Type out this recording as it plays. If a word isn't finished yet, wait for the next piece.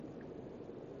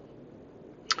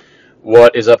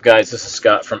What is up, guys? This is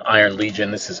Scott from Iron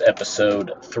Legion. This is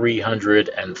episode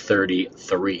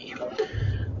 333.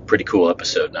 Pretty cool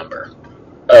episode number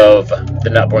of the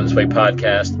Not Born This Way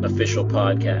podcast, official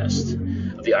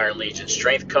podcast of the Iron Legion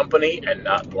Strength Company and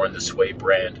Not Born This Way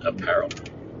brand apparel.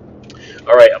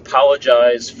 All right,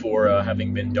 apologize for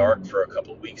having been dark for a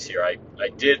couple of weeks here. I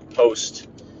did post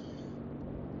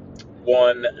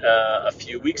one a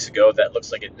few weeks ago that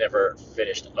looks like it never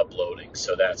finished uploading.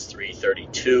 So that's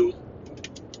 332.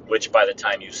 Which by the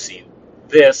time you see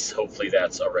this, hopefully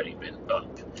that's already been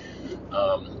up.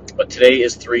 But today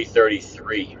is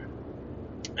 333,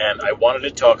 and I wanted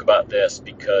to talk about this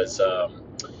because I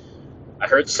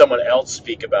heard someone else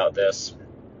speak about this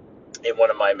in one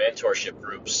of my mentorship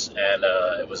groups, and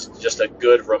it was just a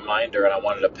good reminder, and I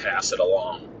wanted to pass it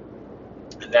along.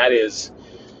 And that is,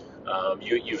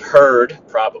 you've heard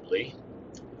probably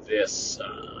this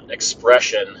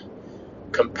expression,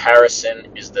 comparison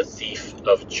is the thief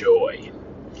of joy.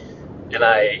 And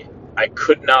I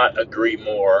could not agree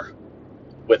more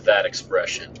with that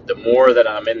expression. The more that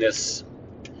I'm in this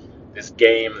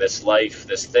game, this life,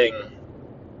 this thing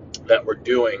that we're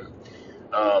doing,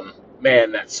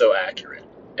 man, that's so accurate.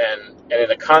 And in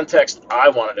the context I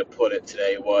wanted to put it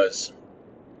today was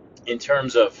in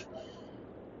terms of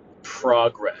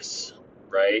progress,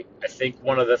 right? I think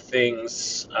one of the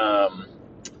things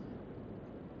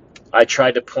I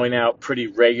tried to point out pretty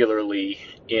regularly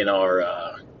in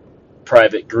our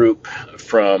private group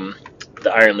from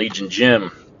the Iron Legion gym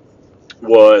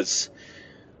was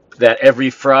that every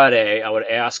Friday I would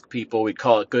ask people, we'd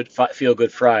call it Feel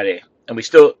Good Friday, and we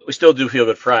still do Feel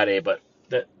Good Friday, but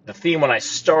the theme when I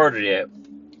started it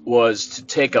was to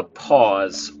take a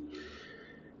pause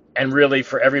and really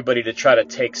for everybody to try to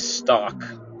take stock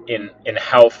in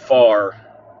how far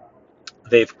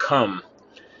they've come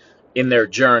in their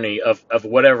journey of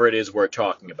whatever it is we're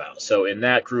talking about. So in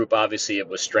that group, obviously it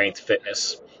was strength,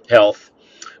 fitness, health,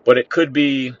 but it could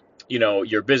be,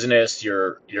 your business,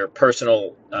 your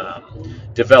personal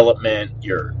development,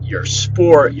 your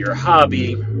sport, your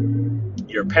hobby,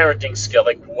 your parenting skill,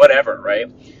 like whatever, right?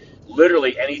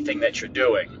 Literally anything that you're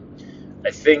doing.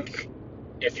 I think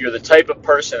if you're the type of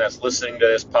person that's listening to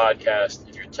this podcast,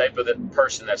 if you're the type of the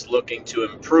person that's looking to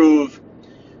improve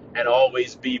and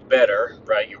always be better,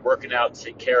 right? You're working out to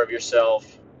take care of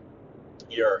yourself.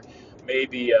 You're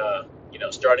maybe,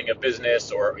 starting a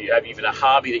business, or you have even a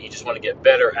hobby that you just want to get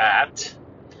better at.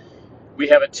 We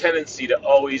have a tendency to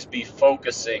always be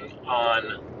focusing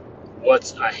on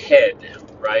what's ahead,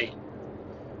 right?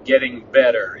 Getting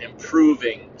better,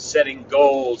 improving, setting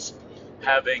goals,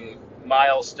 having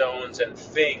milestones and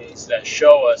things that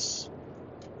show us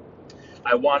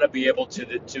I want to be able to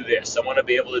do this. I want to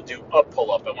be able to do a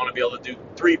pull-up. I want to be able to do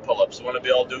 3 pull-ups. I want to be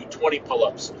able to do 20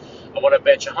 pull-ups. I want to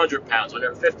bench 100 pounds,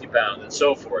 150 pounds, and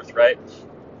so forth, right?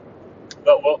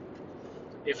 But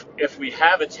if we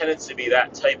have a tendency to be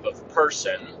that type of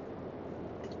person,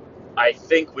 I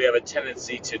think we have a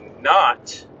tendency to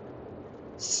not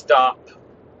stop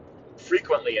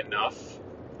frequently enough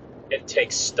and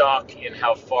take stock in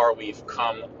how far we've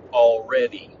come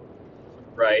already,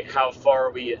 right? How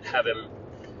far we have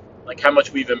how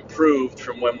much we've improved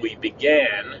from when we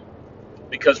began,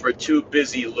 because we're too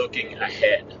busy looking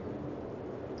ahead,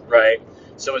 right?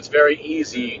 So it's very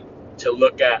easy to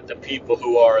look at the people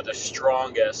who are the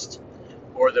strongest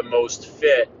or the most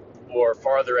fit or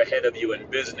farther ahead of you in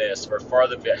business or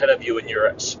farther ahead of you in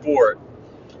your sport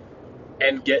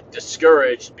and get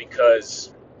discouraged,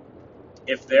 because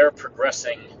if they're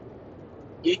progressing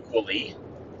equally,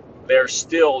 they're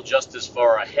still just as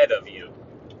far ahead of you,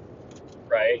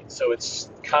 right? So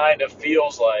it's kind of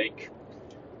feels like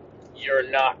you're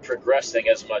not progressing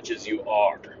as much as you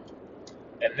are.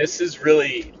 And this is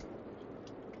really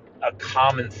a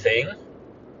common thing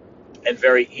and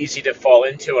very easy to fall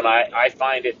into, and I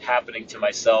find it happening to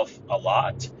myself a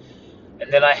lot. And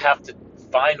then I have to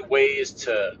find ways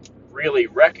to really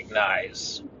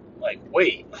recognize, like,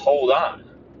 wait, hold on.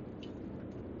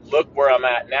 Look where I'm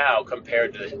at now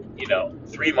compared to,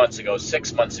 3 months ago,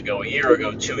 6 months ago, a year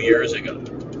ago, 2 years ago,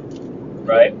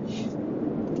 right?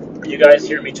 You guys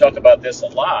hear me talk about this a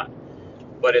lot,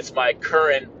 but it's my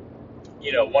current,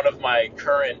 one of my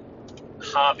current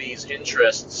hobbies,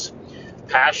 interests,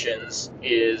 passions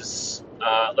is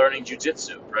learning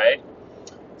jiu-jitsu, right?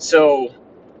 So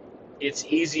it's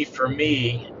easy for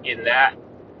me in that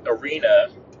arena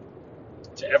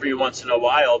to every once in a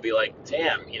while be like,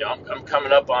 damn, I'm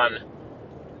coming up on,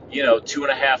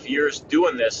 2.5 years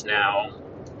doing this now,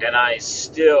 and I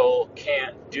still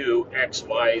can't do X,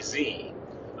 Y, Z.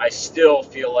 I still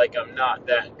feel like I'm not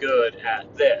that good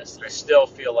at this. I still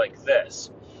feel like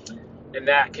this. and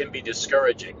that can be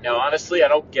discouraging. Now, honestly, I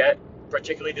don't get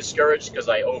particularly discouraged because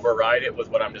I override it with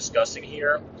what I'm discussing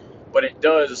here, but it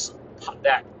does,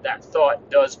 that thought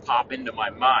does pop into my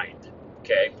mind.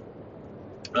 Okay,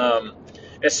 um,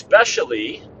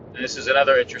 especially, and this is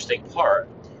another interesting part,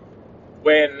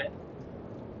 when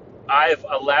I've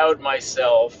allowed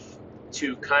myself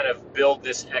to kind of build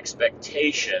this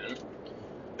expectation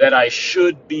that I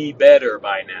should be better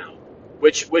by now,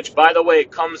 which by the way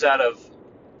comes out of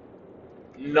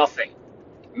nothing,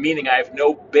 meaning I have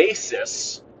no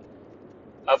basis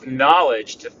of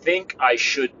knowledge to think I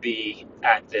should be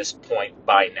at this point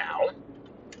by now.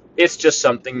 It's just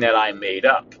something that I made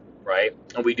up, right?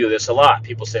 And we do this a lot.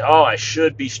 People say, "Oh, I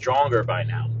should be stronger by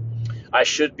now. I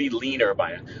should be leaner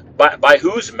by now." By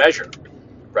whose measure,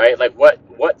 right? Like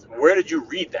where did you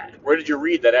read that? Where did you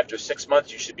read that after 6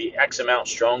 months you should be X amount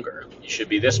stronger? You should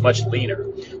be this much leaner.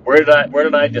 Where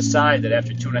did I decide that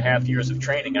after 2.5 years of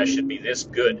training I should be this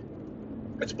good?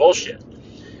 It's bullshit.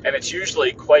 And it's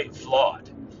usually quite flawed.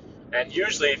 And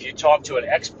usually if you talk to an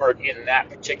expert in that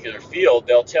particular field,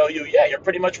 they'll tell you, yeah, you're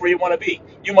pretty much where you want to be.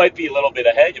 You might be a little bit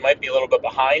ahead, you might be a little bit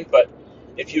behind, but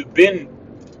if you've been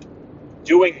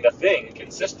doing the thing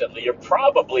consistently, you're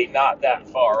probably not that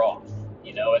far off.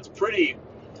 It's pretty,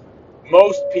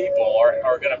 most people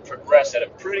are going to progress at a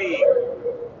pretty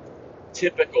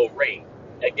typical rate.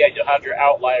 Again, you'll have your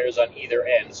outliers on either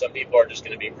end. Some people are just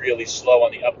going to be really slow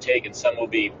on the uptake, and some will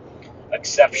be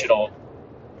exceptional.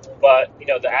 But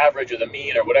the average or the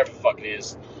mean or whatever the fuck it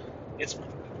is, there's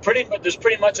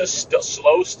pretty much a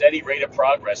slow, steady rate of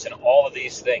progress in all of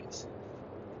these things,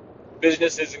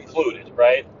 businesses included,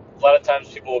 right? A lot of times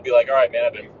people will be like, all right, man,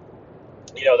 I've been,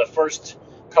 the first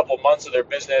couple months of their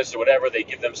business or whatever, they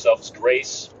give themselves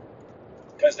grace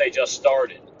because they just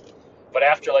started. But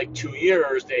after like 2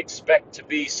 years, they expect to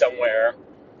be somewhere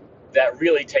that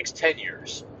really takes 10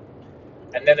 years.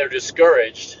 And then they're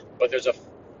discouraged, but there's a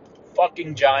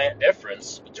fucking giant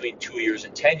difference between 2 years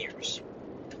and 10 years.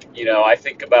 I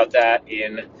think about that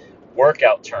in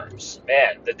workout terms.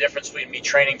 Man, the difference between me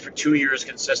training for 2 years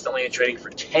consistently and training for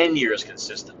 10 years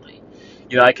consistently.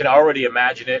 I can already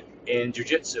imagine it in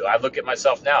jiu-jitsu. I look at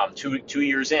myself now, I'm two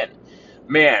years in.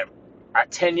 Man,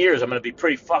 at 10 years, I'm going to be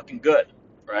pretty fucking good,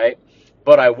 right?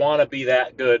 But I want to be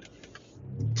that good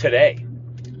today.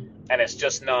 And it's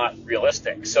just not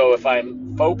realistic. So if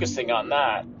I'm focusing on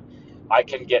that, I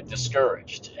can get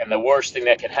discouraged. And the worst thing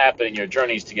that can happen in your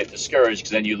journey is to get discouraged,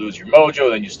 because then you lose your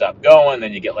mojo, then you stop going,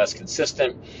 then you get less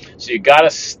consistent. So you got to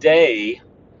stay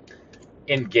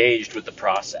engaged with the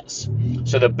process.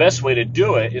 So the best way to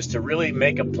do it is to really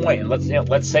make a point. And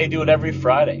let's say do it every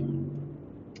Friday.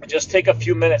 Just take a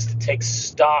few minutes to take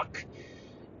stock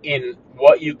in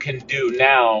what you can do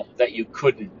now that you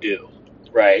couldn't do,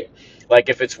 right? Like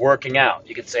if it's working out,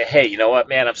 you can say, hey, you know what,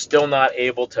 man, I'm still not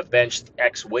able to bench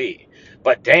X weight.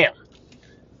 But damn,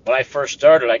 when I first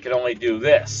started, I could only do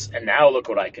this. And now look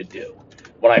what I could do.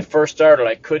 When I first started,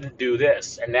 I couldn't do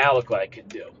this. And now look what I could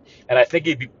do. And I think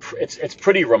it's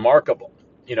pretty remarkable.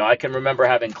 I can remember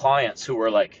having clients who were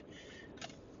like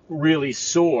really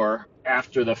sore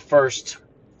after the first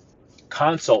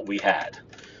consult we had,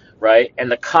 right?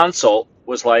 And the consult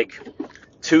was like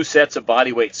 2 sets of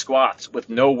bodyweight squats with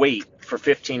no weight for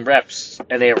 15 reps,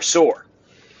 and they were sore.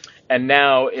 And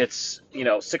now it's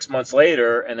 6 months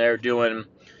later, and they're doing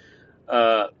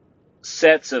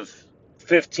sets of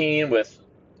 15 with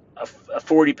a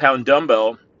 40-pound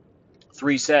dumbbell,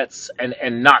 3 sets,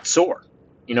 and not sore.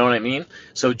 You know what I mean?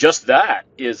 So just that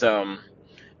is a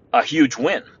huge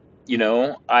win.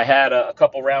 I had a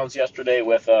couple rounds yesterday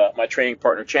with my training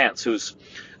partner Chance, who's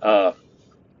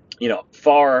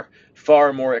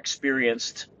far more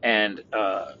experienced and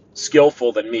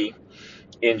skillful than me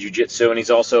in jiu-jitsu, and he's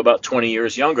also about 20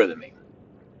 years younger than me.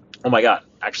 Oh my God,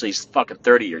 actually he's fucking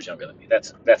 30 years younger than me.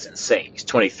 That's insane. He's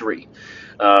 23.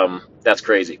 That's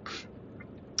crazy.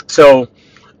 So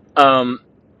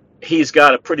he's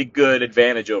got a pretty good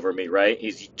advantage over me, right?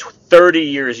 He's 30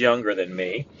 years younger than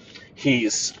me.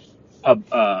 He's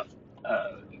a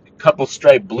couple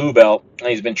stripe blue belt, and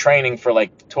he's been training for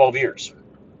like 12 years.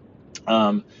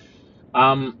 I'm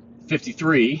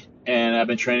 53, and I've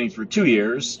been training for 2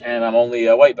 years, and I'm only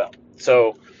a white belt.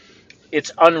 So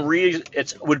it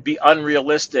would be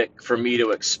unrealistic for me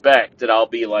to expect that I'll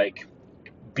be like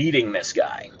beating this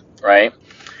guy, right?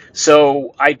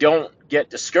 So I don't get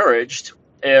discouraged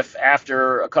if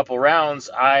after a couple rounds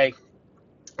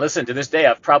listen, to this day,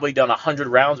 I've probably done 100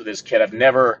 rounds with this kid. I've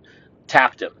never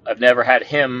tapped him. I've never had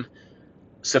him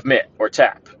submit or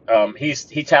tap.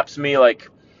 He taps me like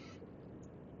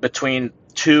between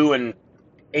 2 and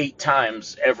 8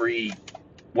 times every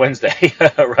Wednesday,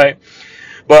 right?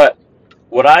 But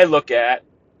what I look at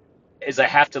is I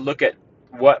have to look at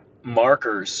what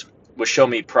markers will show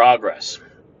me progress.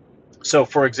 So,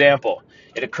 for example,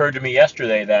 it occurred to me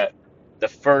yesterday that the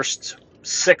first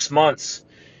 6 months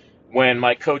when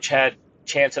my coach had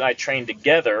Chance and I trained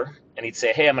together, and he'd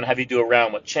say, "Hey, I'm going to have you do a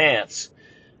round with Chance,"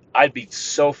 I'd be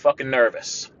so fucking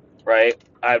nervous, right?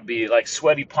 I'd be like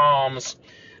sweaty palms,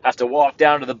 have to walk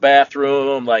down to the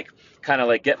bathroom, like kind of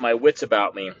like get my wits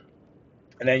about me.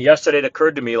 And then yesterday it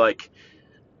occurred to me, like,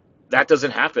 that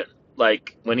doesn't happen.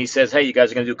 Like when he says, "Hey, you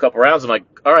guys are going to do a couple rounds," I'm like,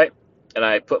 "All right." And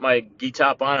I put my gi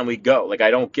top on and we go. Like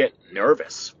I don't get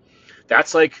nervous.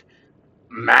 That's like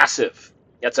massive.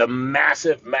 That's a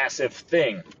massive, massive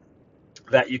thing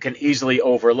that you can easily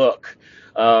overlook.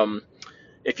 Um,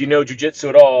 if you know jujitsu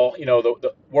at all, you know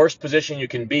the worst position you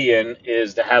can be in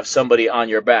is to have somebody on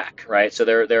your back, right? So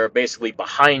they're basically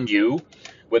behind you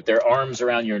with their arms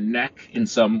around your neck in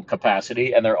some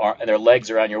capacity and their legs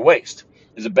around your waist.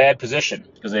 Is a bad position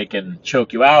because they can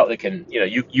choke you out. They can,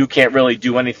 you can't really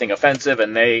do anything offensive,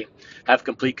 and they have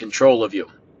complete control of you.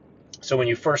 So when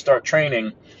you first start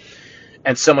training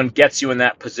and someone gets you in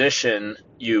that position,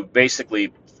 you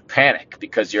basically panic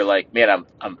because you're like, man,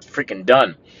 I'm freaking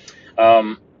done.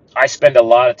 I spend a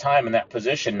lot of time in that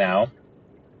position now,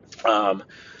 um,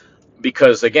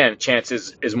 because again, Chance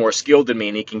is more skilled than me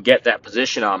and he can get that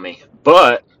position on me.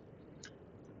 But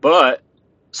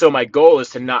so my goal is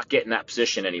to not get in that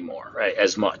position anymore, right?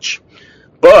 As much.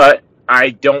 But I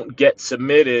don't get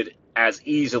submitted as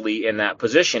easily in that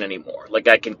position anymore. Like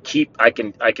I can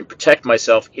protect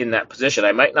myself in that position.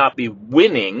 I might not be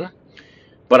winning,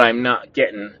 but I'm not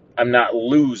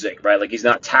losing, right? Like he's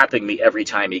not tapping me every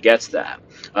time he gets that.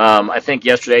 I think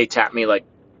yesterday he tapped me like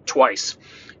twice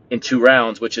in 2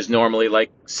 rounds, which is normally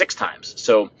like 6 times.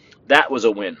 So that was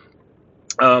a win.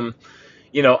 Um,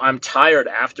 I'm tired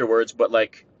afterwards, but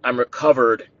like I'm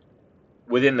recovered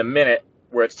within the minute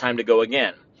where it's time to go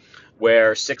again.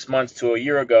 Where 6 months to a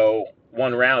year ago,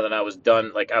 1 round and I was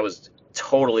done, like I was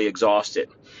totally exhausted.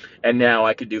 And now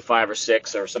I could do 5 or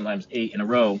 6 or sometimes 8 in a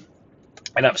row,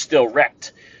 and I'm still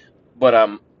wrecked, but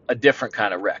I'm a different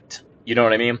kind of wrecked. You know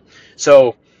what I mean?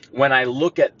 So when I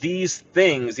look at these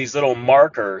things, these little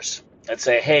markers, and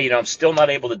say, hey, I'm still not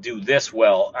able to do this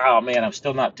well. Oh, man, I'm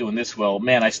still not doing this well.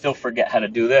 Man, I still forget how to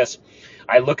do this.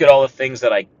 I look at all the things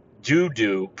that I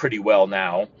do pretty well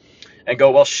now and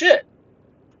go, well, shit.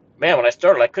 Man, when I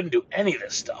started, I couldn't do any of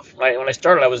this stuff. Right? When I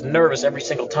started, I was nervous every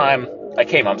single time I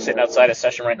came. I'm sitting outside a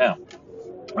session right now.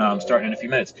 Starting in a few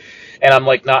minutes, and I'm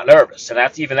like not nervous, and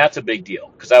that's a big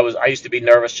deal because I used to be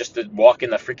nervous just to walk in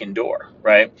the freaking door,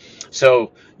 right?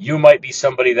 So you might be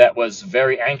somebody that was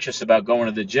very anxious about going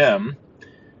to the gym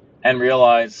and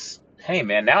realize, hey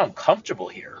man, now I'm comfortable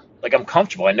here. Like I'm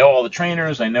comfortable. I know all the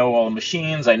trainers, I know all the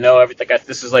machines, I know everything.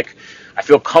 This is like I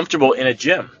feel comfortable in a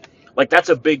gym. Like that's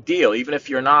a big deal, even if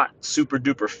you're not super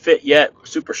duper fit yet,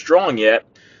 super strong yet.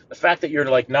 The fact that you're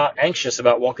like not anxious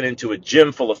about walking into a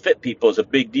gym full of fit people is a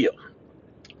big deal,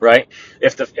 right?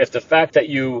 If the fact that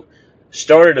you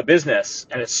started a business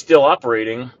and it's still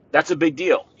operating, that's a big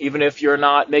deal. Even if you're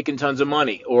not making tons of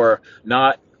money or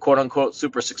not quote unquote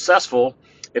super successful,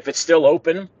 if it's still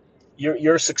open,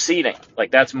 you're succeeding. Like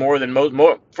that's more than most.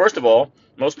 First of all,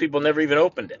 most people never even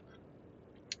opened it,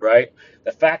 right?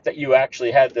 The fact that you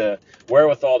actually had the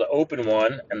wherewithal to open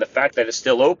one and the fact that it's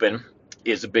still open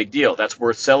is a big deal. That's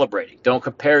worth celebrating. Don't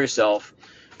compare yourself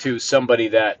to somebody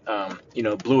that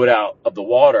blew it out of the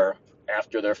water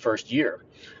after their first year.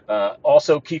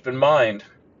 Also, keep in mind,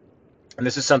 and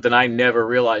this is something I never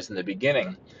realized in the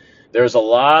beginning. There's a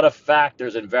lot of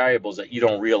factors and variables that you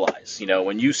don't realize.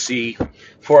 When you see,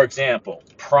 for example,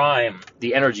 Prime,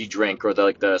 the energy drink or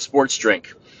the sports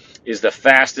drink, is the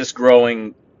fastest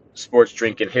growing sports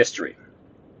drink in history.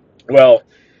 Well,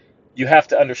 you have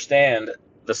to understand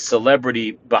the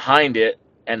celebrity behind it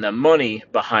and the money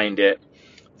behind it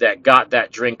that got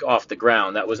that drink off the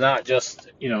ground. That was not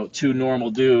just two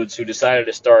normal dudes who decided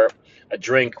to start a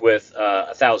drink with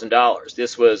 $1,000.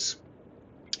 This was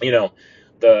the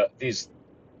these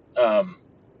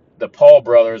the Paul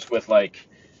brothers with like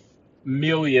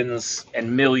millions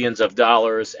and millions of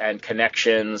dollars and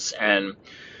connections and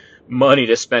money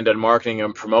to spend on marketing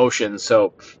and promotion.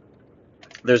 So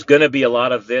there's going to be a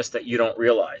lot of this that you don't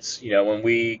realize. When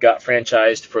we got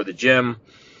franchised for the gym,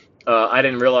 I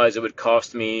didn't realize it would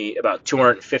cost me about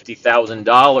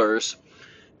 $250,000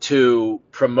 to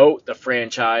promote the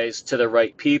franchise to the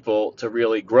right people to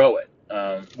really grow it.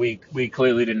 We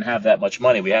clearly didn't have that much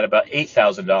money. We had about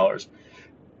 $8,000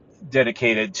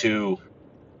 dedicated to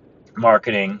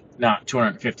marketing, not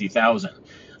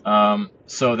 $250,000.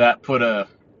 So that put a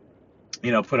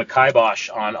kibosh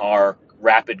on our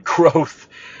rapid growth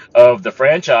of the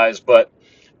franchise, but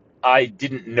I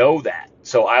didn't know that.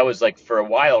 So I was like, for a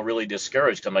while, really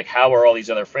discouraged. I'm like, how are all these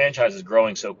other franchises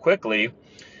growing so quickly?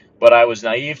 But I was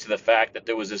naive to the fact that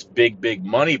there was this big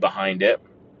money behind it,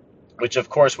 which, of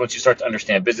course, once you start to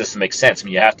understand business, it makes sense. I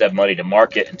mean, you have to have money to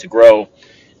market and to grow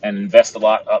and invest a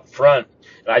lot up front.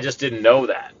 And I just didn't know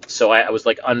that. So I was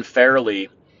like unfairly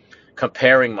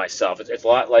comparing myself. It's a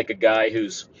lot like a guy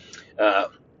who's, uh,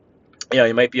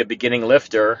 you might be a beginning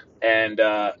lifter and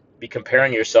be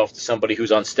comparing yourself to somebody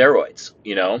who's on steroids.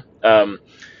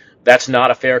 That's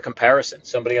not a fair comparison.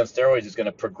 Somebody on steroids is going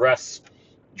to progress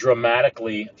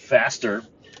dramatically faster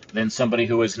than somebody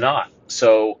who is not.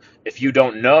 So if you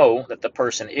don't know that the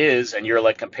person is, and you're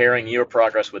like comparing your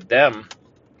progress with them,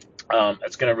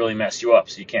 it's going to really mess you up.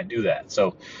 So you can't do that.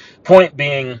 So point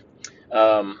being,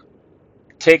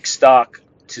 take stock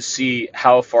to see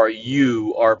how far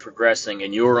you are progressing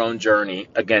in your own journey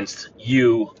against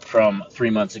you from 3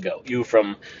 months ago, you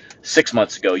from 6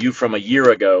 months ago, you from a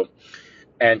year ago,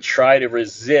 and try to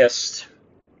resist,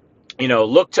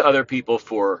 look to other people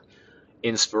for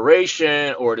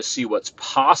inspiration or to see what's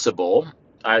possible.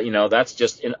 That's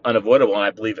just unavoidable, and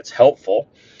I believe it's helpful.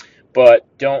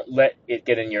 But don't let it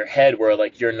get in your head where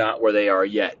like you're not where they are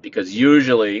yet, because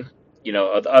usually,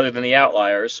 other than the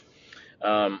outliers,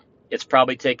 it's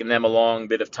probably taken them a long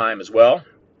bit of time as well,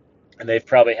 and they've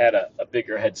probably had a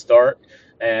bigger head start.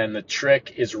 And the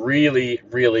trick is really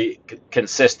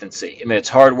consistency. I mean, it's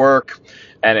hard work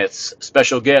and it's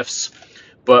special gifts,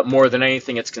 but more than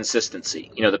anything, it's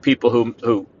consistency. The people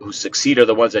who succeed are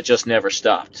the ones that just never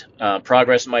stopped.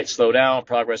 Progress might slow down,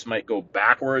 progress might go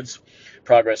backwards,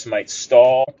 progress might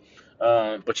stall,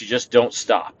 but you just don't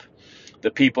stop.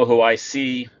 The people who I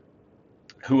see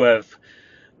who have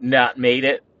not made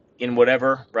it in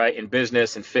whatever, right, in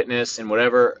business and fitness and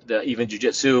whatever, even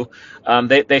jujitsu,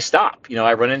 they stop.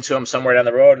 I run into them somewhere down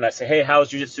the road and I say, hey,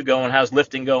 how's jujitsu going? How's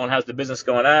lifting going? How's the business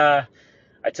going?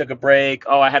 I took a break.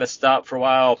 Oh, I had to stop for a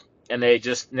while, and they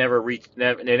just never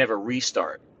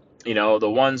restart. The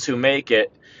ones who make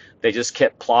it, they just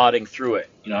kept plodding through it.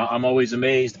 I'm always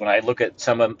amazed when I look at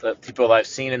some of the people I've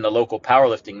seen in the local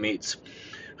powerlifting meets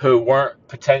who weren't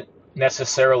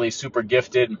necessarily super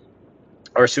gifted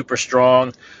or super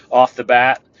strong off the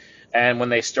bat. And when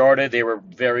they started, they were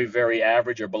very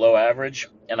average or below average.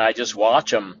 And I just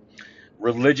watch them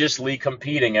religiously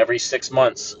competing every 6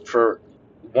 months for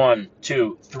 1,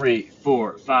 2, 3,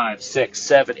 4, 5, 6,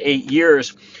 7, 8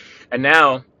 years. And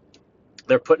now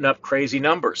they're putting up crazy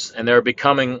numbers and they're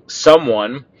becoming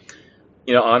someone,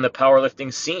 on the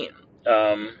powerlifting scene.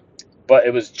 But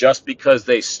it was just because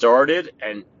they started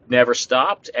and never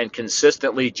stopped and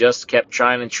consistently just kept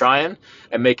trying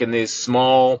and making these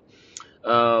small,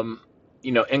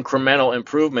 incremental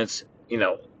improvements,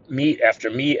 meet after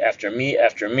meet after meet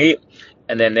after meet.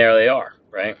 And then there they are,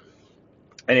 right?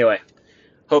 Anyway,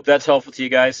 hope that's helpful to you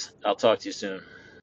guys. I'll talk to you soon.